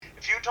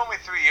told me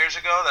 3 years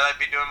ago that I'd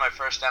be doing my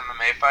first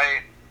MMA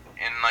fight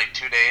in like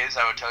 2 days,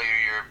 I would tell you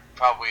you're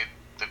probably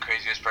the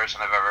craziest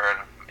person I've ever heard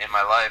in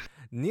my life.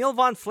 Neil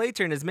Von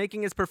Flatern is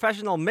making his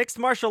professional mixed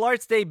martial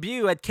arts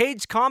debut at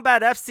Cage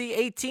Combat FC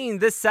 18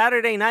 this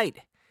Saturday night.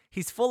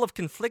 He's full of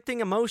conflicting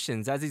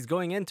emotions as he's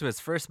going into his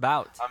first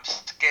bout. I'm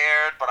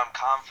scared, but I'm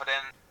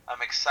confident.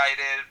 I'm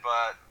excited,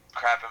 but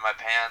crap in my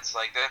pants.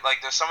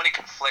 There's so many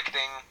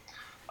conflicting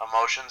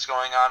emotions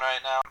going on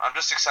right now. I'm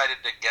just excited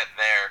to get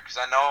there, because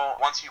I know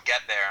once you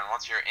get there and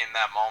once you're in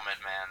that moment,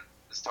 man,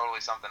 it's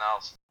totally something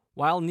else.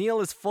 While Neil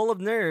is full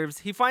of nerves,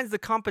 he finds the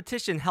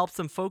competition helps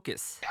him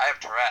focus. I have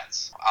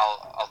Tourette's.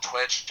 I'll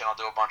twitch and I'll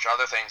do a bunch of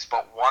other things,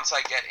 but once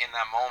I get in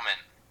that moment,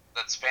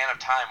 that span of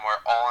time where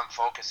all I'm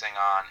focusing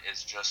on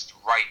is just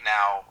right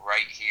now,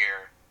 right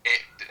here, it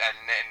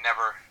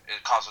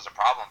causes a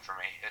problem for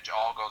me. It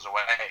all goes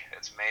away.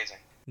 It's amazing.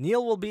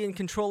 Neil will be in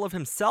control of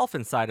himself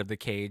inside of the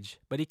cage,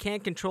 but he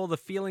can't control the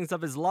feelings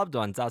of his loved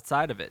ones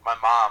outside of it. My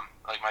mom,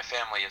 my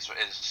family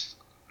is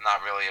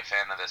not really a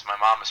fan of this. My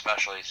mom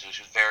especially,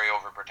 she's very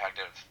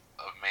overprotective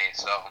of me,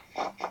 so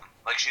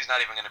she's not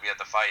even going to be at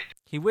the fight.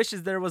 He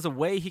wishes there was a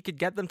way he could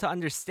get them to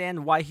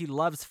understand why he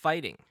loves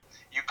fighting.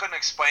 You couldn't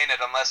explain it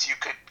unless you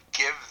could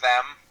give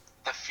them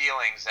the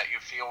feelings that you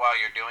feel while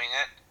you're doing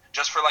it,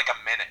 just for a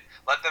minute.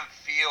 Let them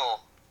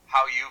feel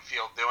how you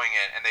feel doing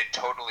it, and they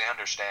totally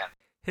understand.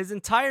 His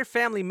entire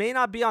family may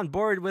not be on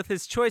board with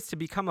his choice to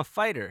become a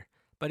fighter,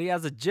 but he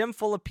has a gym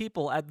full of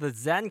people at the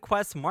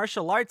ZenQuest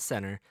Martial Arts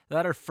Center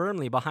that are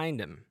firmly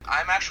behind him.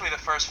 I'm actually the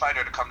first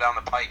fighter to come down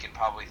the pike in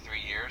probably 3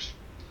 years.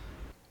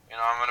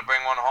 I'm going to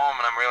bring one home,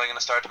 and I'm really going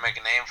to start to make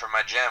a name for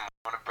my gym.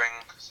 I'm going to bring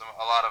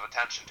a lot of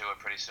attention to it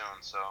pretty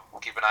soon, so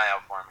keep an eye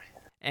out for me.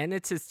 And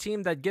it's his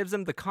team that gives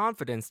him the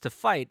confidence to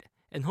fight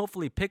and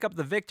hopefully pick up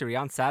the victory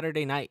on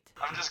Saturday night.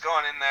 I'm just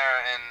going in there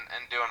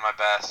and doing my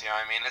best, you know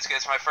what I mean? It's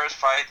my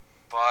first fight,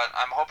 but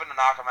I'm hoping to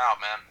knock him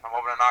out, man. I'm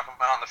hoping to knock him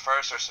out in the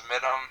first or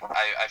submit him.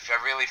 I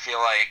really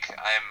feel like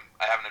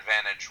I have an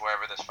advantage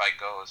wherever this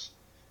fight goes,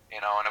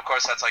 And of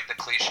course that's the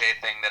cliche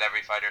thing that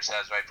every fighter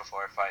says right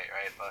before a fight,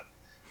 right?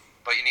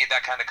 But you need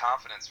that kind of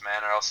confidence,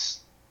 man, or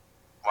else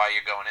why are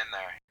you going in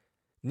there?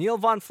 Neil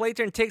Von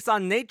Flatern takes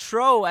on Nate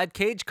Tro at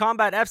Cage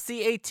Combat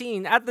FC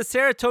 18 at the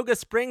Saratoga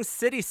Springs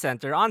City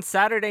Center on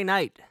Saturday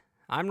night.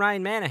 I'm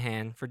Ryan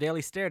Manahan for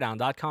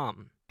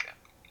DailyStaredown.com.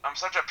 I'm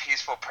such a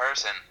peaceful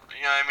person.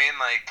 You know what I mean?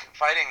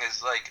 Fighting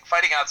is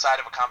fighting outside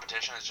of a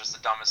competition is just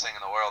the dumbest thing in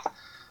the world.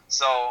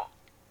 So,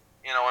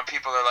 when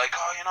people are like,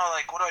 oh,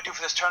 what do I do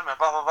for this tournament?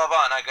 Blah, blah, blah,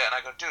 blah. And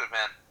I go, dude,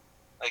 man.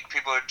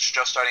 People are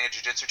just starting a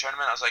jiu-jitsu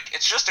tournament. I was like,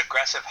 it's just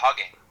aggressive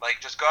hugging.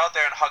 Just go out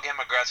there and hug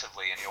him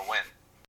aggressively and you'll win.